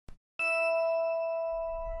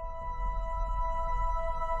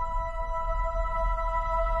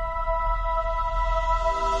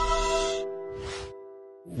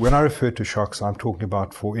when I refer to shocks, I'm talking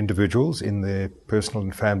about for individuals in their personal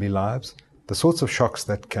and family lives, the sorts of shocks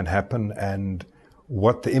that can happen and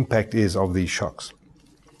what the impact is of these shocks.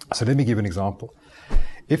 So let me give an example.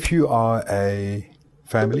 If you are a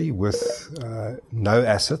family with no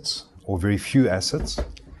assets or very few assets,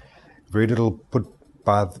 very little put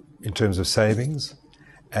by in terms of savings,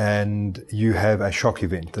 and you have a shock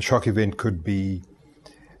event. The shock event could be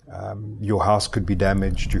your house could be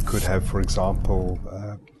damaged. You could have, for example,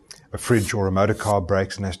 a fridge or a motor car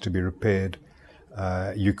breaks and has to be repaired.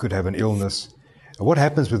 You could have an illness. And what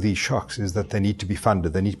happens with these shocks is that they need to be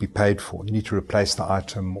funded. They need to be paid for. You need to replace the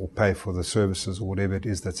item or pay for the services or whatever it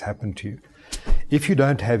is that's happened to you. If you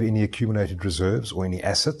don't have any accumulated reserves or any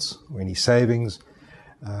assets or any savings,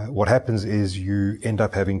 what happens is you end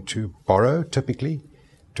up having to borrow, typically,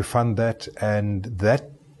 to fund that, and that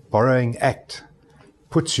borrowing act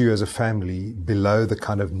puts you as a family below the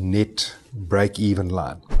kind of net break-even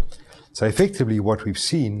line. So effectively what we've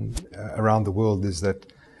seen around the world is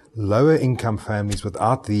that lower income families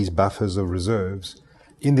without these buffers of reserves,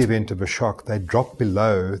 in the event of a shock, they drop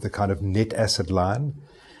below the kind of net asset line.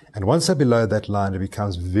 And once they're below that line, it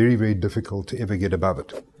becomes very, very difficult to ever get above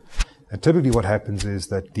it. And typically what happens is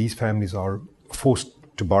that these families are forced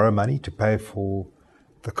to borrow money to pay for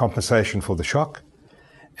the compensation for the shock.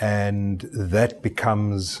 And that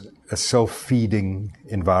becomes a self-feeding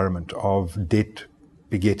environment of debt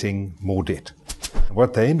begetting more debt.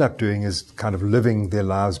 What they end up doing is kind of living their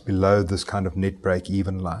lives below this kind of net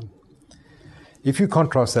break-even line. If you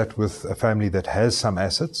contrast that with a family that has some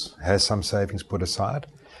assets, has some savings put aside,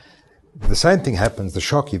 the same thing happens. The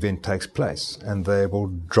shock event takes place and they will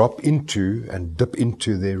drop into and dip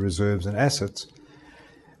into their reserves and assets.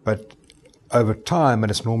 But over time,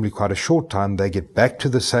 and it's normally quite a short time, they get back to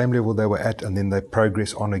the same level they were at and then they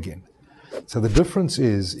progress on again. So the difference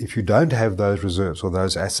is if you don't have those reserves or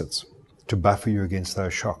those assets to buffer you against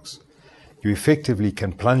those shocks, you effectively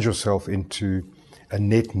can plunge yourself into a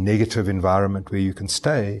net negative environment where you can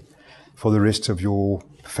stay for the rest of your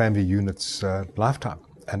family unit's lifetime.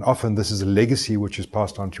 And often this is a legacy which is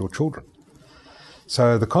passed on to your children.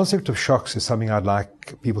 So the concept of shocks is something I'd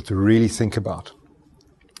like people to really think about.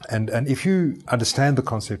 And if you understand the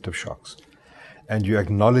concept of shocks and you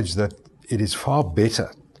acknowledge that it is far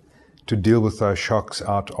better to deal with those shocks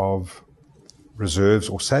out of reserves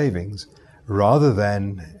or savings rather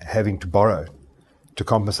than having to borrow to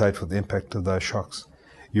compensate for the impact of those shocks,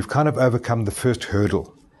 you've kind of overcome the first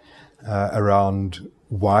hurdle around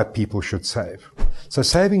why people should save. So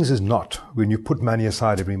savings is not when you put money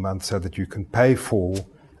aside every month so that you can pay for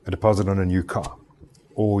a deposit on a new car,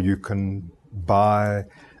 or you can buy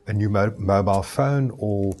a new mobile phone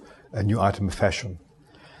or a new item of fashion.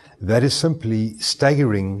 That is simply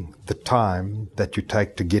staggering the time that you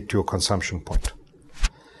take to get to your consumption point.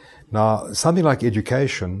 Now, something like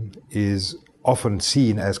education is often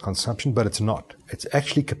seen as consumption, but it's not. It's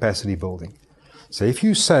actually capacity building. So if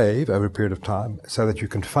you save over a period of time so that you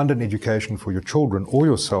can fund an education for your children or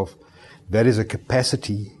yourself, that is a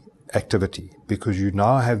capacity activity because you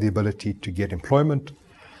now have the ability to get employment,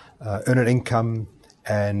 earn an income,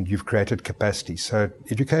 and you've created capacity. So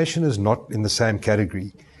education is not in the same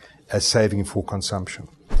category as saving for consumption.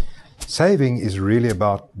 Saving is really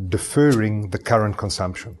about deferring the current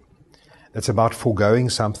consumption. It's about foregoing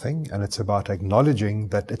something, and it's about acknowledging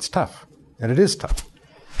that it's tough, and it is tough.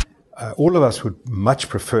 All of us would much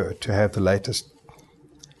prefer to have the latest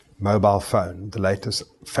mobile phone, the latest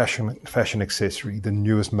fashion accessory, the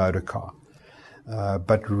newest motor car.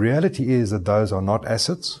 But reality is that those are not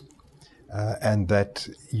assets, and that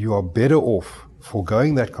you are better off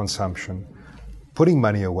foregoing that consumption, putting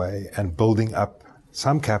money away, and building up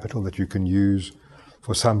some capital that you can use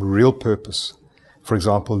for some real purpose. For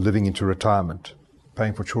example, living into retirement,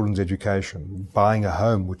 paying for children's education, buying a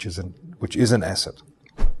home, which is an asset.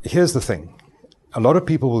 Here's the thing. A lot of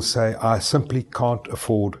people will say, I simply can't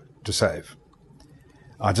afford to save.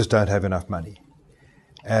 I just don't have enough money.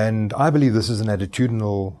 And I believe this is an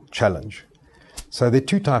attitudinal challenge. So there are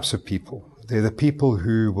two types of people. They're the people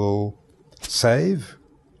who will save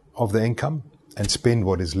of their income and spend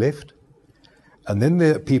what is left. And then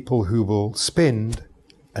there are people who will spend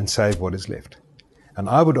and save what is left. And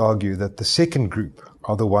I would argue that the second group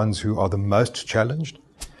are the ones who are the most challenged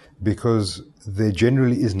because there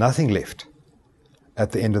generally is nothing left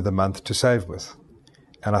at the end of the month to save with.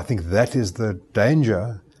 And I think that is the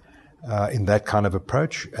danger in that kind of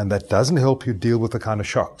approach, and that doesn't help you deal with the kind of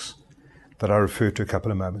shocks that I referred to a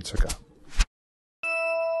couple of moments ago.